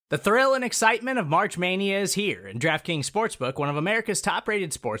The thrill and excitement of March Mania is here, and DraftKings Sportsbook, one of America's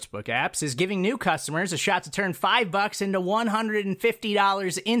top-rated sportsbook apps, is giving new customers a shot to turn $5 into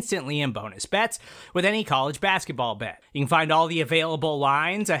 $150 instantly in bonus bets with any college basketball bet. You can find all the available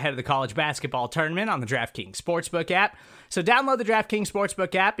lines ahead of the college basketball tournament on the DraftKings Sportsbook app. So download the DraftKings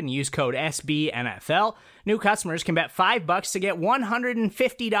Sportsbook app and use code SBNFL. New customers can bet $5 to get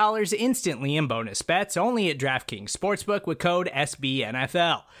 $150 instantly in bonus bets only at DraftKings Sportsbook with code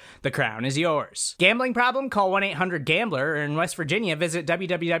SBNFL. The crown is yours. Gambling problem? Call 1-800-GAMBLER, or in West Virginia, visit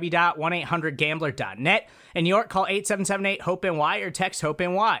www.1800gambler.net. In New York, call 877-8-HOPE-NY or text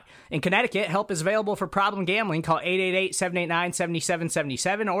HOPE-NY. In Connecticut, help is available for problem gambling. Call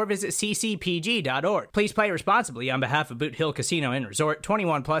 888-789-7777 or visit ccpg.org. Please play responsibly on behalf of Boot Hill Casino and Resort.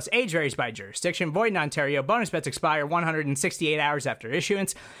 21 plus, age varies by jurisdiction, void in Ontario. Bonus bets expire 168 hours after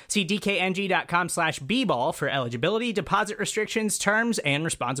issuance. See dkng.com/bball for eligibility, deposit restrictions, terms, and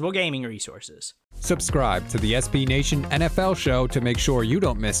responsible gaming resources. Subscribe to the SB Nation NFL show to make sure you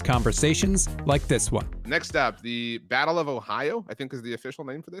don't miss conversations like this one. Next up, the Battle of Ohio, I think is the official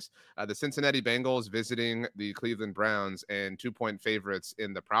name for this. The Cincinnati Bengals visiting the Cleveland Browns and 2-point favorites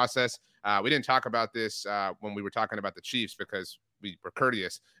in the process. We didn't talk about this when we were talking about the Chiefs because we were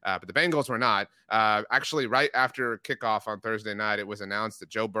courteous, but the Bengals were not. Actually, right after kickoff on Thursday night, it was announced that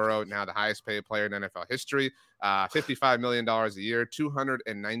Joe Burrow, now the highest paid player in NFL history, $55 million a year,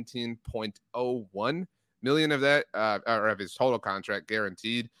 $219.01 million of that, or of his total contract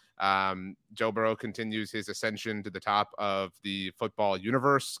guaranteed. Joe Burrow continues his ascension to the top of the football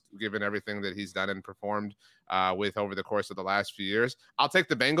universe, given everything that he's done and performed with over the course of the last few years. I'll take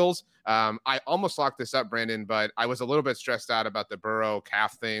the Bengals. I almost locked this up, Brandon, but I was a little bit stressed out about the Burrow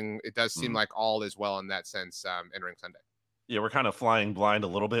calf thing. It does seem like all is well in that sense entering Sunday. Yeah, we're kind of flying blind a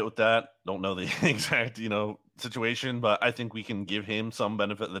little bit with that. Don't know the exact, situation, but I think we can give him some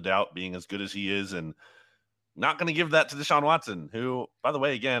benefit of the doubt being as good as he is, and not going to give that to Deshaun Watson, who, by the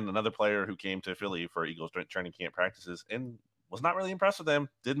way, again, another player who came to Philly for Eagles training camp practices and was not really impressed with them.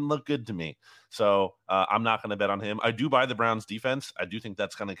 Didn't look good to me. So I'm not going to bet on him. I do buy the Browns defense. I do think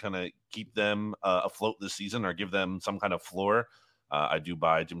that's going to kind of keep them afloat this season or give them some kind of floor. I do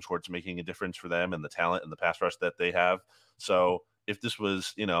buy Jim Schwartz making a difference for them and the talent and the pass rush that they have. So if this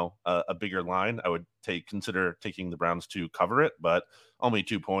was, a bigger line, I would consider taking the Browns to cover it, but only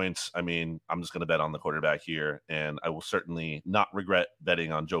 2 points. I mean, I'm just going to bet on the quarterback here, and I will certainly not regret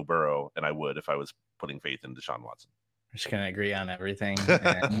betting on Joe Burrow, and I would if I was putting faith in Deshaun Watson. We're just going to agree on everything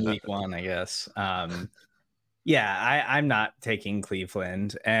in week one, I guess. I'm not taking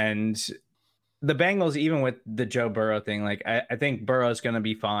Cleveland, and the Bengals, even with the Joe Burrow thing, I think Burrow's going to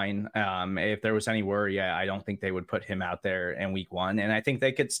be fine. If there was any worry, I don't think they would put him out there in week one. And I think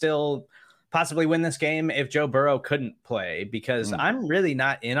they could still possibly win this game if Joe Burrow couldn't play, because I'm really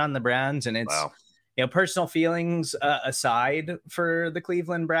not in on the Browns. And it's, personal feelings aside for the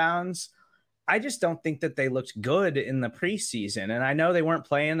Cleveland Browns, I just don't think that they looked good in the preseason. And I know they weren't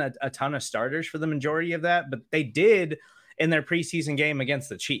playing a ton of starters for the majority of that, but they did in their preseason game against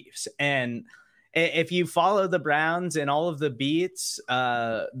the Chiefs. And if you follow the Browns and all of the beats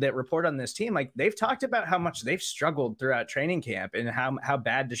that report on this team, they've talked about how much they've struggled throughout training camp and how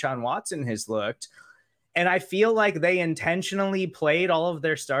bad Deshaun Watson has looked. And I feel like they intentionally played all of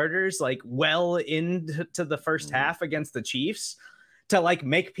their starters well into the first half against the Chiefs to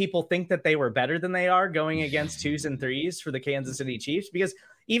make people think that they were better than they are going against 2s and 3s for the Kansas City Chiefs. Because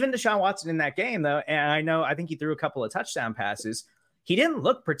even Deshaun Watson in that game, though, and I think he threw a couple of touchdown passes, he didn't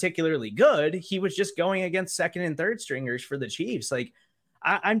look particularly good. He was just going against second and third stringers for the Chiefs.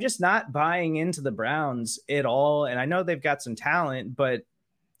 I'm just not buying into the Browns at all. And I know they've got some talent, but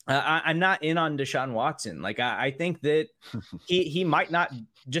I'm not in on Deshaun Watson. I think that he might not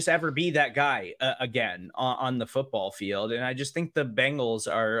just ever be that guy again on the football field. And I just think the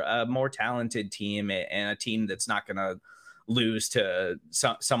Bengals are a more talented team and a team that's not going to lose to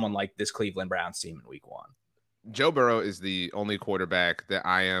someone like this Cleveland Browns team in week one. Joe Burrow is the only quarterback that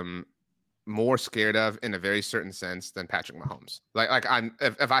I am more scared of in a very certain sense than Patrick Mahomes.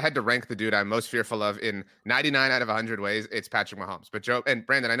 If I had to rank the dude I'm most fearful of in 99 out of 100 ways, it's Patrick Mahomes. But Joe and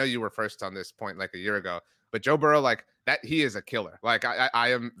Brandon, I know you were first on this point a year ago, but Joe Burrow, that he is a killer. I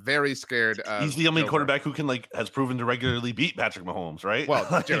am very scared of He's the only Joe quarterback Burrow. who can has proven to regularly beat Patrick Mahomes, right? Well,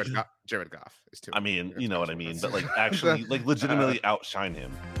 Jared Goff is too. I mean, you know what I mean, but actually legitimately outshine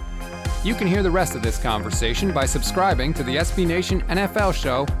him. You can hear the rest of this conversation by subscribing to the SB Nation NFL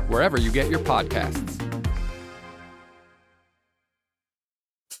show wherever you get your podcasts.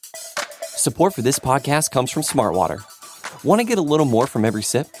 Support for this podcast comes from Smartwater. Want to get a little more from every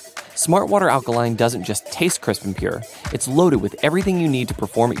sip? Smart Water Alkaline doesn't just taste crisp and pure, it's loaded with everything you need to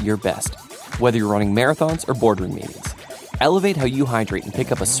perform at your best, whether you're running marathons or boardroom meetings. Elevate how you hydrate and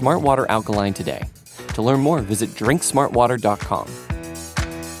pick up a Smart Water Alkaline today. To learn more, visit drinksmartwater.com.